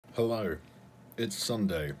Hello, it's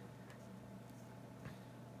Sunday.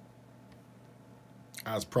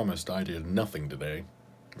 As promised, I did nothing today,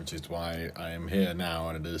 which is why I am here now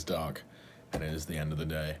and it is dark, and it is the end of the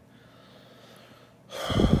day.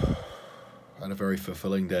 I had a very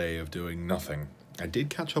fulfilling day of doing nothing. I did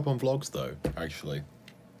catch up on vlogs though, actually.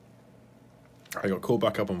 I got caught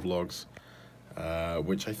back up on vlogs,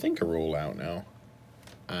 which I think are all out now,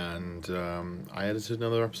 and I edited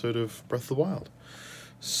another episode of Breath of the Wild.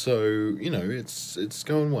 So, you know, it's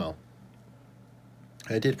going well.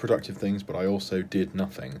 I did productive things, but I also did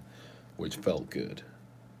nothing, which felt good.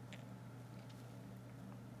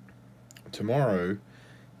 Tomorrow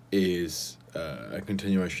is a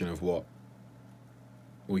continuation of what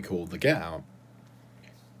we call the Get Out.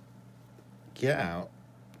 Get Out,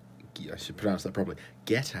 I should pronounce that properly.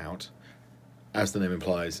 Get Out, as the name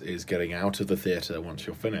implies, is getting out of the theatre once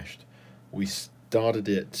you're finished. We started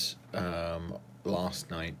it last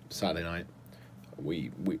night, Saturday night.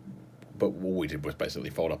 But what we did was basically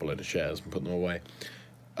fold up a load of chairs and put them away,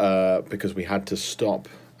 because we had to stop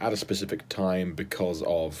at a specific time because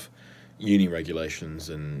of uni regulations,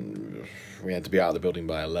 and we had to be out of the building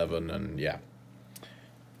by 11, and yeah.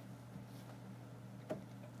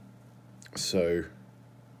 So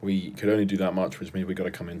we could only do that much, which means we got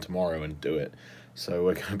to come in tomorrow and do it. So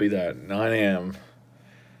we're going to be there at 9 a.m.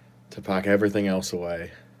 to pack everything else away,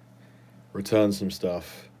 return some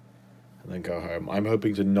stuff, and then go home. I'm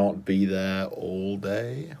hoping to not be there all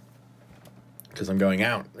day, because I'm going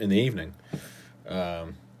out in the evening.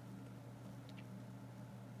 But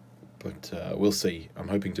we'll see. I'm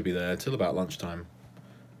hoping to be there till about lunchtime,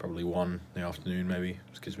 probably 1 in the afternoon maybe.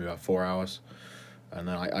 This gives me about 4 hours, and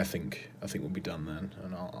then I think we'll be done then,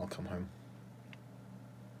 and I'll come home.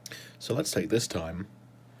 So let's take this time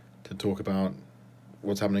to talk about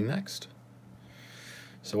what's happening next.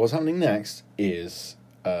 So what's happening next is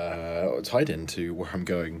tied into where I'm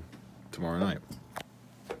going tomorrow night.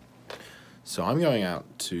 So I'm going out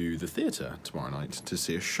to the theatre tomorrow night to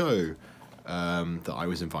see a show that I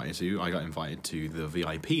was invited to. I got invited to the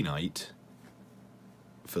VIP night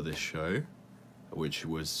for this show, which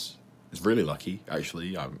was really lucky,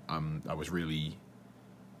 actually. I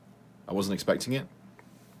wasn't expecting it,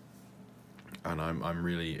 and I'm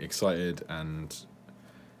really excited and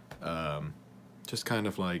just kind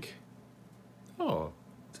of like, oh,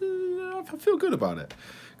 I feel good about it,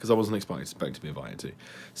 because I wasn't expecting to be invited to.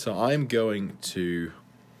 So I'm going to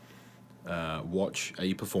watch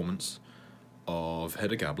a performance of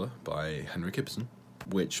Hedda Gabler by Henrik Ibsen,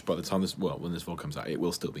 which by the time when this vlog comes out, it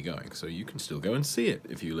will still be going, so you can still go and see it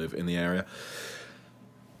if you live in the area.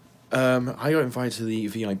 I got invited to the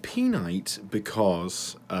VIP night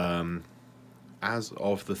because as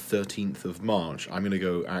of the 13th of March, I'm going to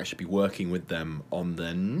go actually be working with them on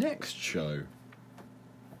their next show,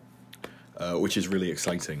 which is really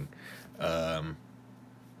exciting. Yeah,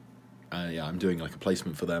 I'm doing like a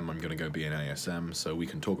placement for them. I'm going to go be an ASM, so we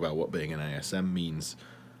can talk about what being an ASM means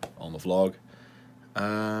on the vlog.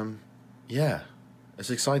 Yeah, it's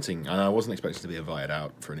exciting, and I wasn't expecting to be invited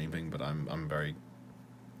out for an evening, but I'm very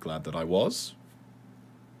glad that I was.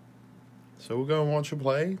 So we'll go and watch a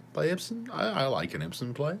play by Ibsen. I like an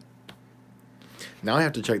Ibsen play. Now I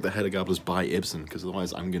have to check the Hedda Gabler's by Ibsen, because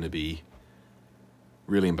otherwise I'm going to be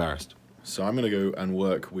really embarrassed. So I'm going to go and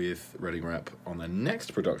work with Reading Rep on their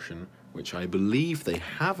next production, which I believe they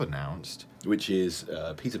have announced, which is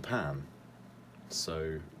Peter Pan.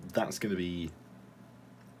 So that's going to be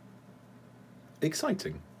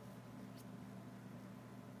exciting.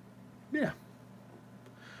 Yeah.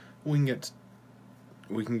 We can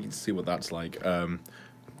get to see what that's like,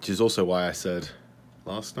 which is also why I said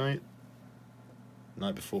last night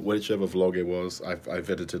before, whichever vlog it was, I've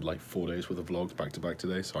edited like 4 days worth of vlogs back to back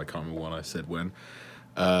today, so I can't remember what I said when.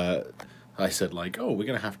 I said like, oh, we're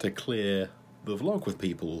gonna have to clear the vlog with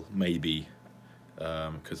people maybe,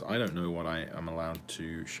 because I don't know what I am allowed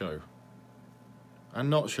to show and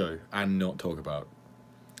not show and not talk about,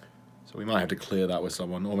 so we might have to clear that with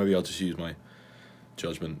someone, or maybe I'll just use my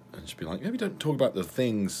judgment and just be like, maybe don't talk about the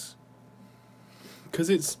things, because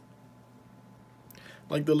it's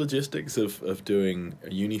like the logistics of doing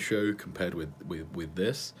a uni show compared with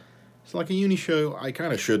this. It's like a uni show, I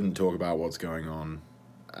kind of shouldn't talk about what's going on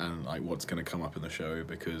and like what's going to come up in the show,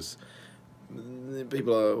 because they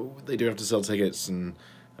do have to sell tickets, and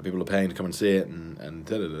people are paying to come and see it, and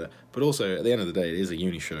da-da-da-da. But also, at the end of the day, it is a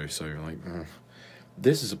uni show, so like,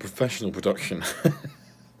 this is a professional production.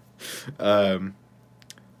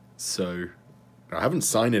 So I haven't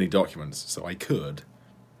signed any documents, so I could.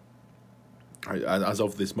 As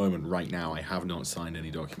of this moment, right now, I have not signed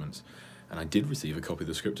any documents. And I did receive a copy of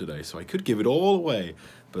the script today, so I could give it all away.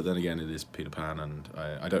 But then again, it is Peter Pan, and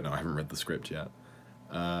I don't know, I haven't read the script yet.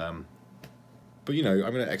 But, you know,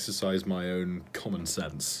 I'm going to exercise my own common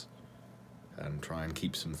sense and try and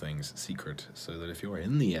keep some things secret, so that if you're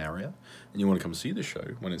in the area and you want to come see the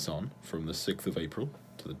show when it's on, from the 6th of April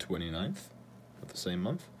to the 29th of the same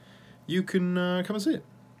month, you can come and see it.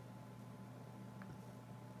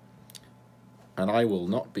 And I will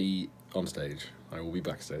not be on stage. I will be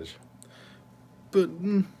backstage. But it's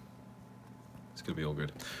going to be all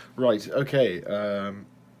good. Right, okay.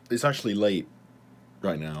 It's actually late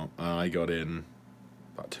right now. I got in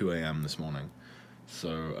about 2 a.m. this morning. So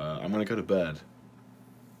I'm going to go to bed.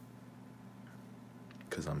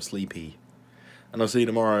 Because I'm sleepy. And I'll see you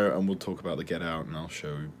tomorrow, and we'll talk about the Get Out, and I'll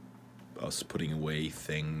show us putting away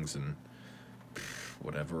things and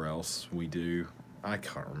whatever else we do. I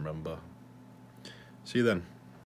can't remember. See you then.